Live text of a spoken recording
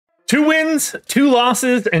2 wins, 2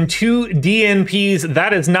 losses, and 2 DNPs.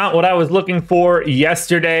 That is not what I was looking for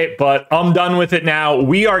yesterday, but I'm done with it now.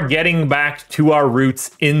 We are getting back to our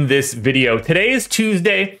roots in this video. Today is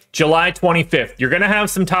Tuesday, July 25th. You're going to have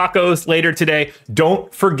some tacos later today.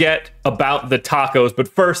 Don't forget about the tacos. But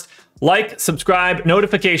first, like, subscribe,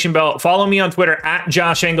 notification bell. Follow me on Twitter at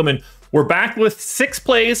Josh Engleman. We're back with 6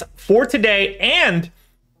 plays for today, and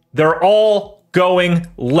they're all going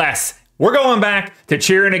less. We're going back to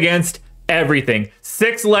cheering against everything.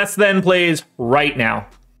 6 less than plays right now.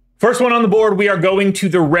 First one on the board, we are going to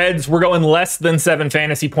the Reds. We're going less than 7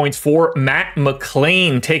 fantasy points for Matt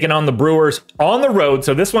McLain, taking on the Brewers on the road.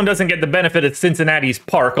 So this one doesn't get the benefit of Cincinnati's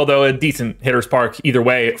park, although a decent hitter's park either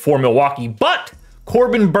way for Milwaukee. But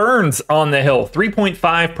Corbin Burns on the hill,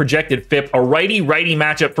 3.5 projected FIP, a righty-righty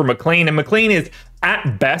matchup for McLain, and McLain is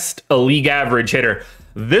at best a league average hitter.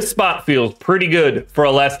 This spot feels pretty good for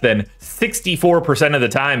a less than 64% of the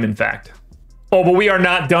time, in fact. Oh, but we are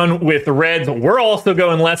not done with the Reds. We're also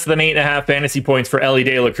going less than 8.5 fantasy points for Elly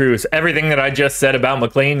de la Cruz. Everything that I just said about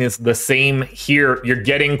McLain is the same here. You're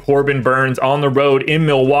getting Corbin Burns on the road in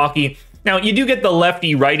Milwaukee. Now, you do get the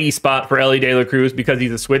lefty-righty spot for Elly de la Cruz because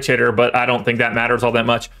he's a switch hitter, but I don't think that matters all that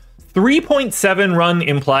much. 3.7 run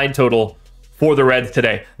implied total for the Reds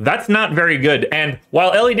today. That's not very good. And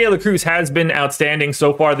while Elly de la Cruz has been outstanding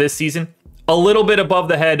so far this season, a little bit above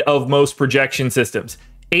the head of most projection systems.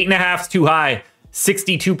 8.5 is too high.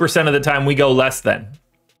 62% of the time we go less than.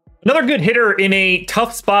 Another good hitter in a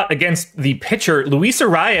tough spot against the pitcher, Luis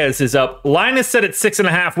ARRAEZ is up. Line is set at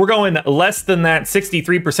 6.5. We're going less than that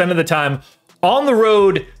 63% of the time. On the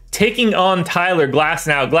road, taking on Tyler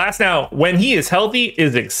Glasnow. Glasnow, when he is healthy,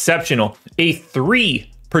 is exceptional. A 3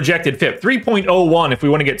 projected FIP, 3.01 if we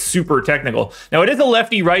want to get super technical. Now, it is a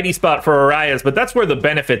lefty-righty spot for ARRAEZ, but that's where the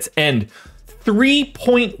benefits end.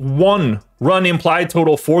 3.1 run implied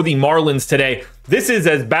total for the Marlins today. This is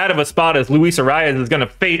as bad of a spot as Luis ARRAEZ is going to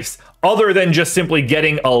face, other than just simply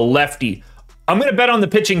getting a lefty. I'm going to bet on the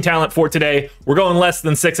pitching talent for today. We're going less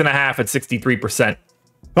than 6.5 at 63%.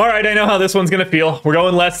 All right, I know how this one's going to feel. We're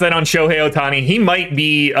going less than on Shohei OHTANI. He might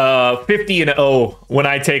be 50-0 when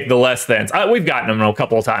I take the less thans. We've gotten him a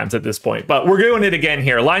couple of times at this point, but we're doing it again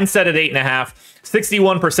here. Line set at 8.5.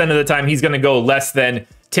 61% of the time he's going to go less than.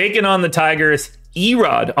 Taking on the Tigers,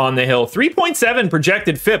 Erod on the hill. 3.7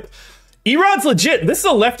 projected FIP. Erod's legit. This is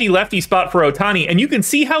a lefty-lefty spot for OHTANI, and you can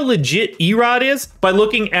see how legit Erod is by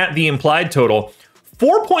looking at the implied total.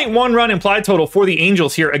 4.1 run implied total for the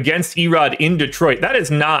Angels here against Erod in Detroit. That is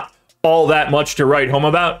not all that much to write home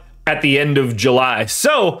about at the end of July.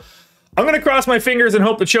 So I'm going to cross my fingers and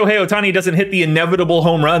hope that Shohei OHTANI doesn't hit the inevitable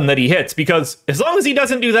home run that he hits, because as long as he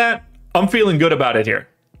doesn't do that, I'm feeling good about it here.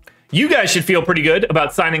 You guys should feel pretty good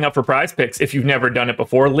about signing up for PrizePicks if you've never done it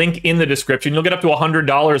before. Link in the description. You'll get up to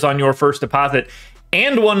 $100 on your first deposit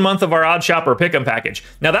and 1 month of our Odd Shopper Pick'em package.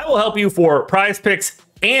 Now, that will help you for PrizePicks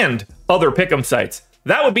and other Pick'em sites.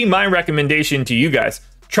 That would be my recommendation to you guys.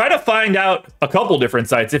 Try to find out a couple different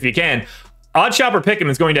sites if you can. Odd Shopper Pick'em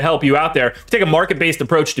is going to help you out there. Take a market-based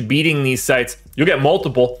approach to beating these sites. You'll get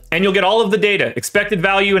multiple, and you'll get all of the data, expected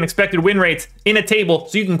value and expected win rates in a table,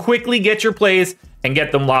 so you can quickly get your plays and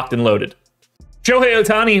get them locked and loaded. Shohei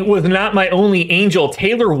OHTANI was not my only angel.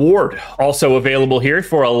 Taylor Ward also available here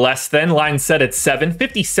for a less than. Line set at 7.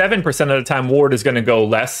 57% of the time Ward is going to go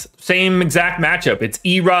less. Same exact matchup. It's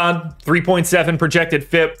Erod, 3.7 projected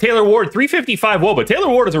FIP. Taylor Ward, 355 WOBA. Taylor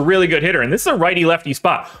Ward is a really good hitter, and this is a righty-lefty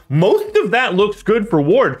spot. Most of that looks good for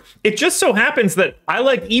Ward. It just so happens that I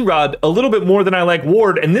like Erod a little bit more than I like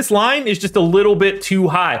Ward, and this line is just a little bit too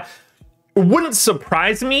high. It wouldn't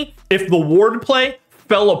surprise me if the Ward play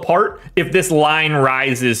fell apart if this line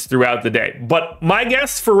rises throughout the day. But my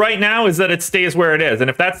guess for right now is that it stays where it is. And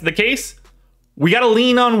if that's the case, we got to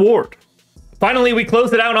lean on Ward. Finally, we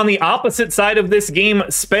closed it out on the opposite side of this game.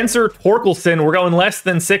 Spencer Torkelson, we're going less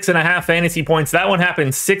than 6.5 fantasy points. That one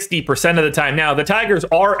happens 60% of the time. Now, the Tigers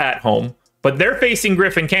are at home, but they're facing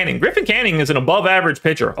Griffin Canning. Griffin Canning is an above-average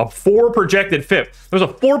pitcher, a 4 projected FIP. There's a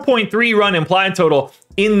 4.3 run implied total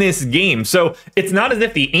in this game. So it's not as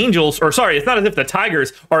if the it's not as if the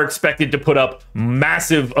Tigers are expected to put up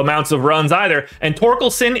massive amounts of runs either. And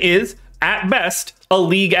Torkelson is, at best, a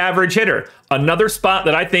league average hitter. Another spot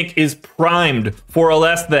that I think is primed for a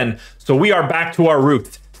less than. So we are back to our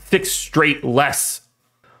roots. 6 straight less.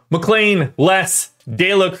 McLain, less.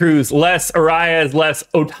 De la Cruz, less. ARRAEZ, less.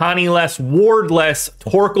 OHTANI, less. Ward, less.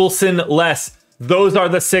 Torkelson, less. Those are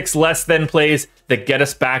the 6 less than plays that get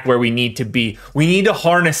us back where we need to be. We need to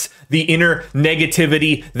harness the inner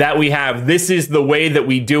negativity that we have. This is the way that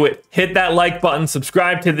we do it. Hit that like button,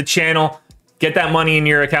 subscribe to the channel, get that money in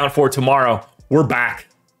your account for tomorrow. We're back.